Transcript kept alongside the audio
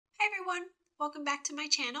everyone! Welcome back to my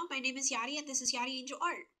channel. My name is Yadi and this is Yadi Angel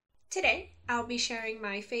Art. Today, I'll be sharing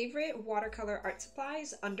my favorite watercolor art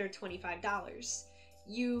supplies under $25.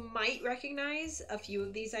 You might recognize a few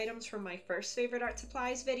of these items from my first favorite art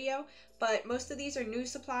supplies video, but most of these are new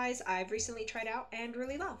supplies I've recently tried out and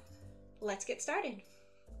really love. Let's get started.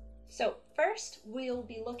 So first, we'll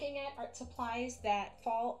be looking at art supplies that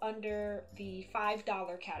fall under the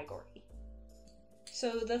 $5 category.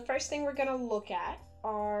 So the first thing we're gonna look at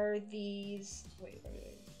are these, are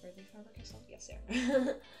they Faber-Castell? Yes, they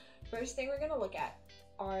are. First thing we're gonna look at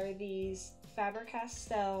are these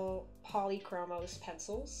Faber-Castell Polychromos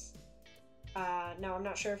pencils. Now I'm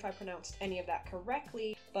not sure if I pronounced any of that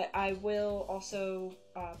correctly, but I will also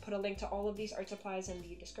put a link to all of these art supplies in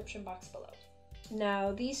the description box below.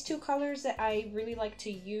 Now these two colors that I really like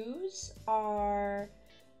to use are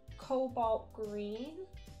Cobalt Green.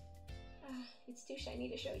 It's too shiny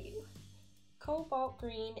to show you. Cobalt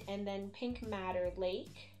Green and then Pink Matter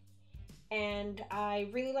Lake. And I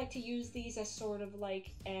really like to use these as sort of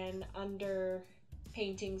like an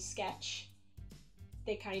underpainting sketch.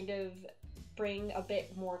 They kind of bring a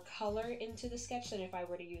bit more color into the sketch than if I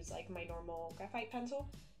were to use like my normal graphite pencil.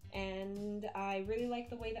 And I really like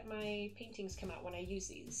the way that my paintings come out when I use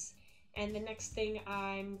these. And the next thing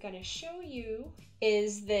I'm gonna show you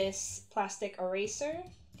is this plastic eraser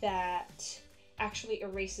that actually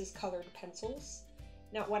erases colored pencils.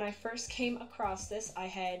 Now, when I first came across this, I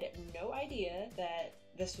had no idea that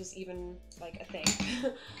this was even like a thing.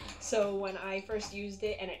 So when I first used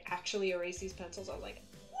it and it actually erased these pencils, I was like,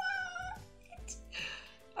 what?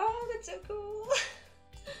 Oh, that's so cool.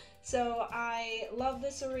 So I love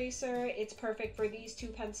this eraser. It's perfect for these two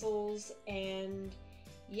pencils, and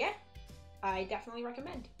yeah, I definitely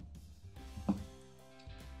recommend.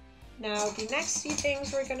 Now the next few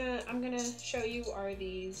things I'm gonna show you are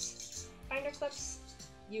these binder clips.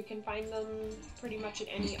 You can find them pretty much at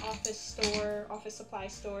any office supply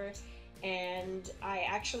store, and I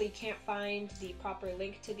actually can't find the proper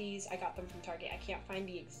link to these. I got them from Target. I can't find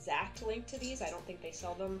the exact link to these. I don't think they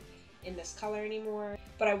sell them in this color anymore,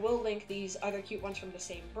 but I will link these other cute ones from the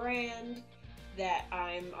same brand that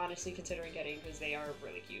I'm honestly considering getting because they are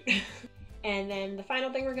really cute. And then the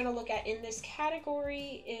final thing we're going to look at in this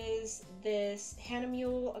category is this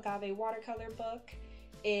Hahnemuhle Agave Watercolor book.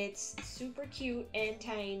 It's super cute and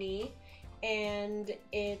tiny, and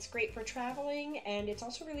it's great for traveling, and it's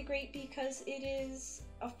also really great because it is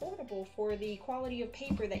affordable for the quality of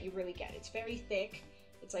paper that you really get. It's very thick.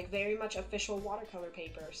 It's like very much official watercolor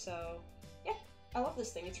paper, so yeah, I love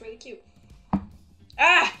this thing. It's really cute.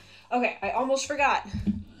 Okay, I almost forgot.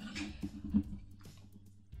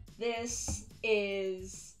 This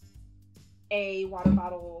is a water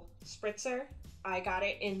bottle spritzer. I got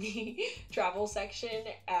it in the travel section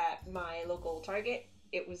at my local Target.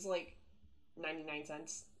 It was like 99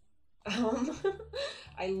 cents.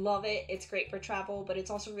 I love it. It's great for travel, but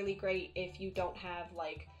it's also really great if you don't have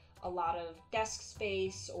like a lot of desk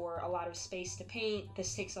space or a lot of space to paint.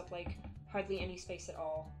 This takes up like hardly any space at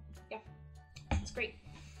all. Yeah, it's great.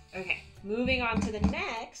 Okay, moving on to the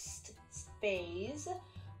next phase.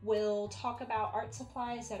 We'll talk about art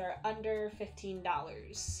supplies that are under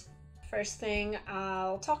 $15. First thing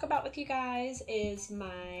I'll talk about with you guys is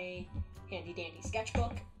my handy dandy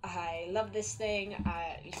sketchbook. I love this thing.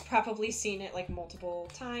 You've probably seen it like multiple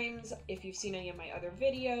times if you've seen any of my other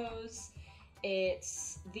videos.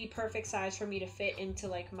 It's the perfect size for me to fit into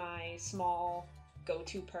like my small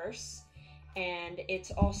go-to purse, and it's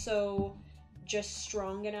also just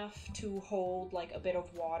strong enough to hold like a bit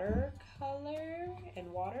of watercolor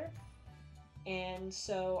and water, and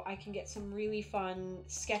so I can get some really fun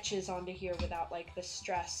sketches onto here without like the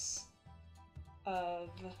stress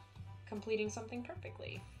of completing something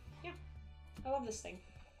perfectly. Yeah, I love this thing.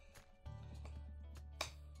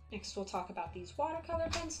 Next we'll talk about these watercolor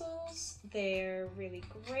pencils. They're really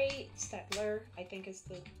great. Stettler, I think is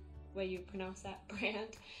the way you pronounce that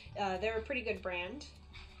brand. They're a pretty good brand.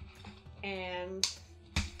 And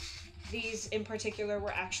these in particular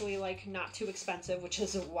were actually like not too expensive, which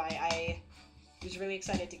is why I was really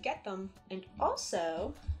excited to get them. And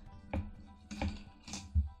also,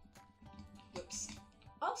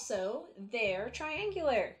 they're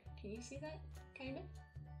triangular. Can you see that? Kind of.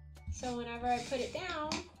 So whenever I put it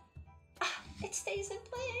down, it stays in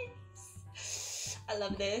place. I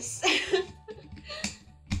love this.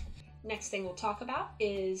 Next thing we'll talk about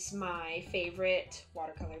is my favorite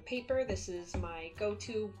watercolor paper. This is my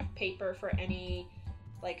go-to paper for any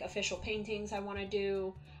like official paintings I want to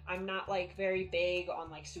do. I'm not like very big on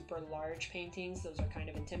like super large paintings. Those are kind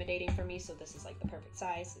of intimidating for me, so this is like the perfect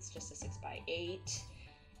size. It's just a 6x8.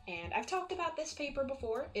 And I've talked about this paper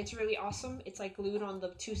before. It's really awesome. It's like glued on the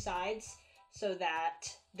two sides so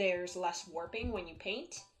that there's less warping when you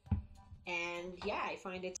paint. And yeah, I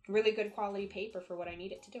find it's really good quality paper for what I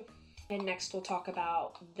need it to do. And next we'll talk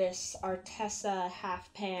about this Arteza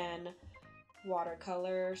half pan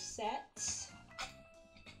watercolor set.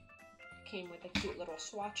 Came with a cute little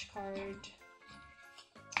swatch card.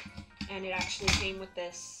 And it actually came with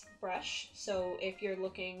this brush. So if you're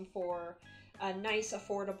looking for a nice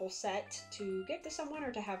affordable set to give to someone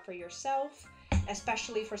or to have for yourself,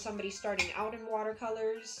 especially for somebody starting out in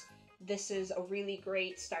watercolors, this is a really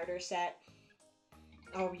great starter set.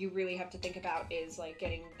 All you really have to think about is like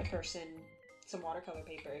getting the person some watercolor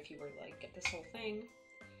paper if you were to like get this whole thing.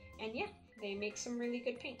 And yeah, they make some really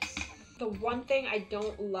good paints. The one thing I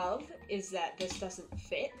don't love is that this doesn't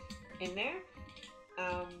fit in there.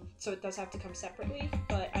 So it does have to come separately,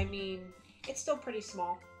 but I mean, it's still pretty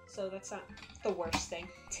small, so that's not the worst thing.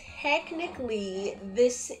 Technically,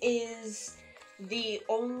 this is the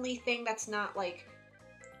only thing that's not like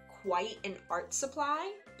quite an art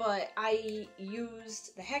supply, but I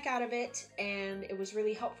used the heck out of it and it was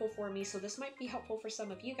really helpful for me, so this might be helpful for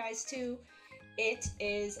some of you guys too. It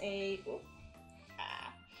is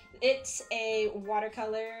it's a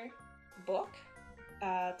watercolor book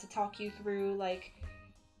to talk you through like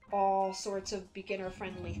all sorts of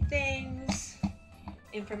beginner-friendly things,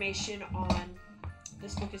 information on,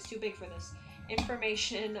 this book is too big for this,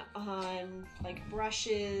 information on like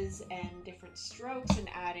brushes and different strokes and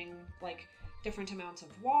adding like different amounts of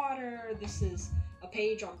water. This is a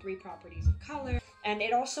page on 3 properties of color. And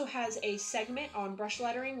it also has a segment on brush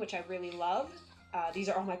lettering, which I really love. These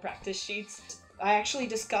are all my practice sheets. I actually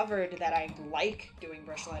discovered that I like doing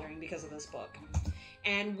brush lettering because of this book.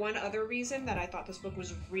 And one other reason that I thought this book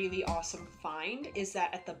was really awesome to find is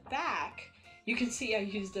that at the back, you can see I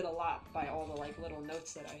used it a lot by all the like little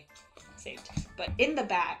notes that I saved. But in the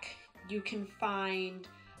back, you can find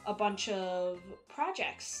a bunch of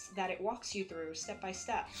projects that it walks you through step by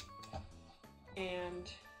step.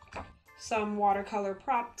 And some watercolor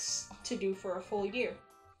prompts to do for a full year.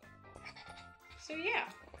 So yeah,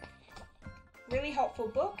 really helpful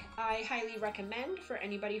book. I highly recommend for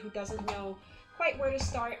anybody who doesn't know quite where to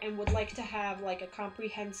start and would like to have like a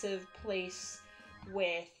comprehensive place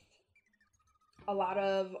with a lot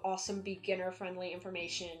of awesome beginner-friendly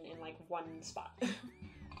information in like one spot.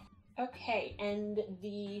 Okay, and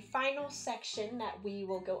the final section that we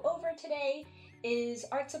will go over today is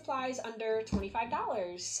art supplies under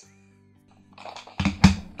 $25.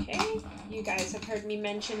 Okay, you guys have heard me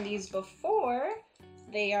mention these before.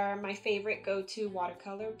 They are my favorite go-to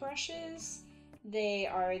watercolor brushes. They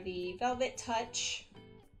are the Velvet Touch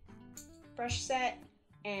brush set,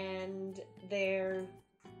 and they're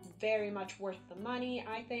very much worth the money,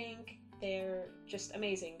 I think. They're just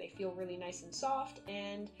amazing. They feel really nice and soft,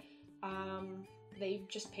 and they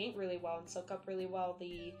just paint really well and soak up really well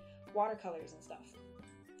the watercolors and stuff.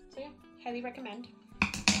 So yeah, highly recommend.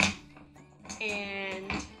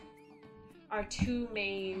 And our 2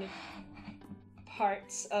 main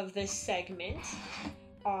parts of this segment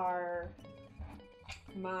are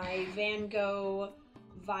my Van Gogh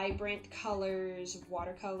Vibrant Colors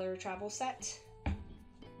watercolor travel set.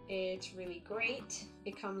 It's really great.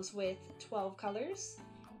 It comes with 12 colors,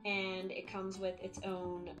 and it comes with its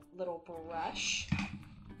own little brush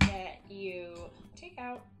that you take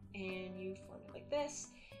out and you form it like this.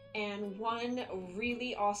 And one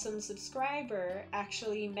really awesome subscriber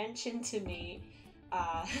actually mentioned to me,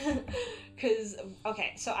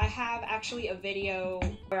 okay, so I have actually a video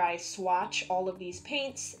where I swatch all of these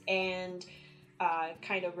paints and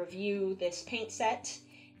kind of review this paint set.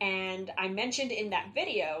 And I mentioned in that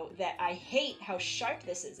video that I hate how sharp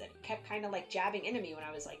this is. It kept kind of like jabbing into me when I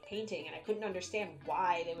was like painting, and I couldn't understand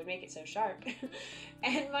why they would make it so sharp.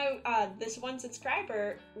 And my this one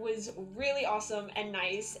subscriber was really awesome and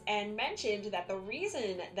nice and mentioned that the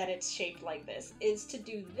reason that it's shaped like this is to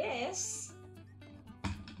do this.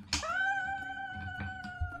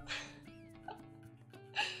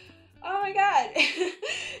 Oh my god.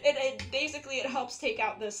 It basically it helps take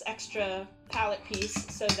out this extra palette piece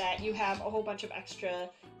so that you have a whole bunch of extra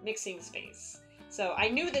mixing space. So I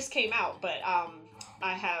knew this came out, but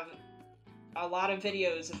I have a lot of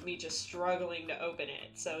videos of me just struggling to open it.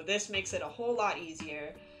 So this makes it a whole lot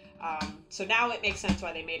easier. So now it makes sense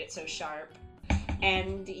why they made it so sharp.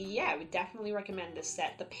 And yeah, I would definitely recommend this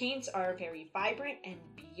set. The paints are very vibrant and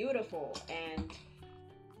beautiful, and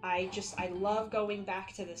I love going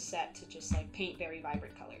back to this set to just like paint very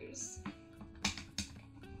vibrant colors.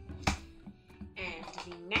 And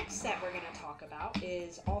the next set we're going to talk about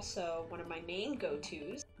is also one of my main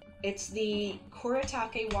go-tos. It's the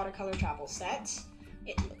Kuretake Watercolor Travel Set.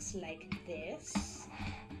 It looks like this.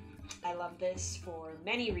 I love this for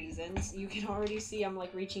many reasons. You can already see I'm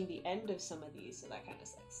like reaching the end of some of these, so that kind of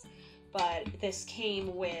sucks. But this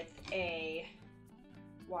came with a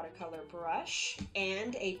watercolor brush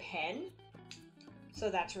and a pen. So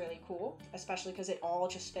that's really cool, especially because it all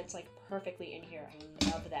just fits like perfectly in here. I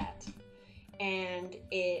love that. And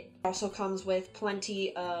it also comes with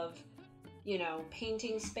plenty of, you know,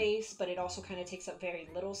 painting space, but it also kind of takes up very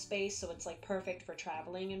little space, so it's like perfect for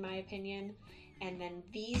traveling in my opinion. And then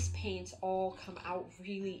these paints all come out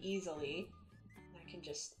really easily. I can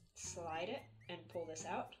just slide it and pull this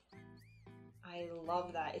out. I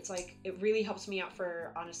love that. It's like, it really helps me out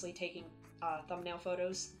for honestly taking thumbnail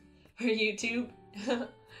photos for YouTube.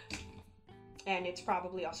 And it's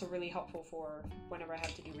probably also really helpful for whenever I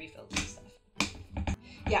have to do refills and stuff.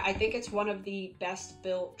 Yeah, I think it's one of the best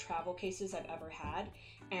built travel cases I've ever had,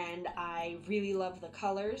 and I really love the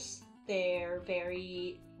colors. They're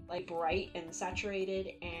very like bright and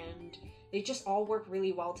saturated, and they just all work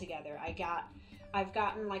really well together. I've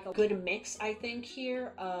gotten like a good mix, I think,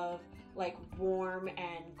 here of like warm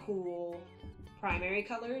and cool primary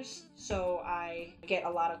colors, so I get a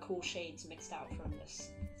lot of cool shades mixed out from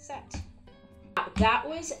this set. That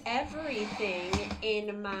was everything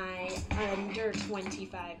in my under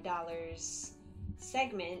 $25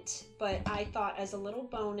 segment, but I thought as a little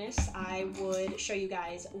bonus I would show you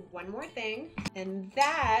guys one more thing, and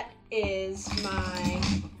that is my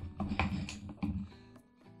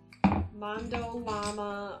Mondo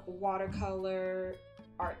Llama watercolor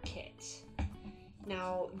art kit.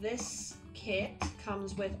 Now this kit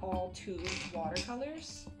comes with all tubed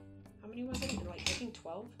watercolors. How many was it? Like, I think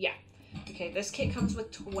 12? Yeah. Okay, this kit comes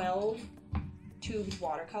with 12 tubed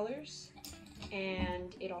watercolors,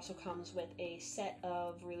 and it also comes with a set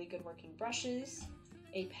of really good working brushes,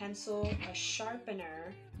 a pencil, a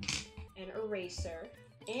sharpener, an eraser,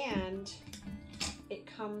 and it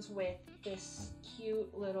comes with this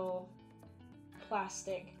cute little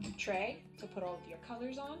plastic tray to put all of your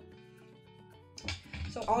colors on.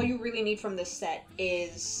 So all you really need from this set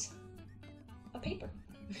is paper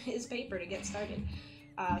to get started.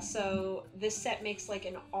 So this set makes like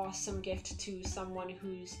an awesome gift to someone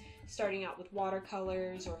who's starting out with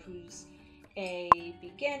watercolors, or who's a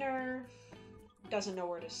beginner, doesn't know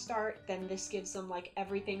where to start. Then this gives them like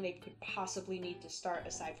everything they could possibly need to start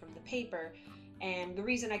aside from the paper. And the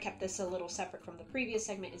reason I kept this a little separate from the previous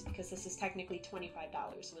segment is because this is technically $25,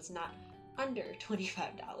 so it's not under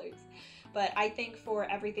 $25. But I think for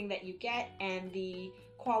everything that you get and the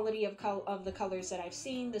quality of the colors that I've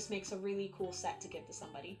seen, this makes a really cool set to give to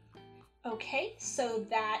somebody. Okay, so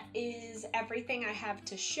that is everything I have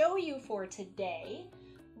to show you for today.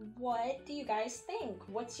 What do you guys think?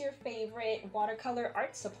 What's your favorite watercolor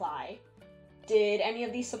art supply? Did any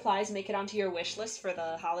of these supplies make it onto your wish list for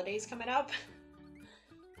the holidays coming up?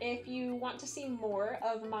 If you want to see more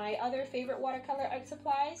of my other favorite watercolor art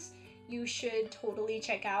supplies, you should totally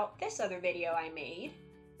check out this other video I made.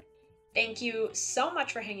 Thank you so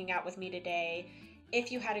much for hanging out with me today.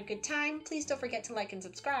 If you had a good time, please don't forget to like and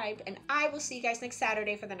subscribe, and I will see you guys next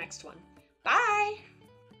Saturday for the next one. Bye!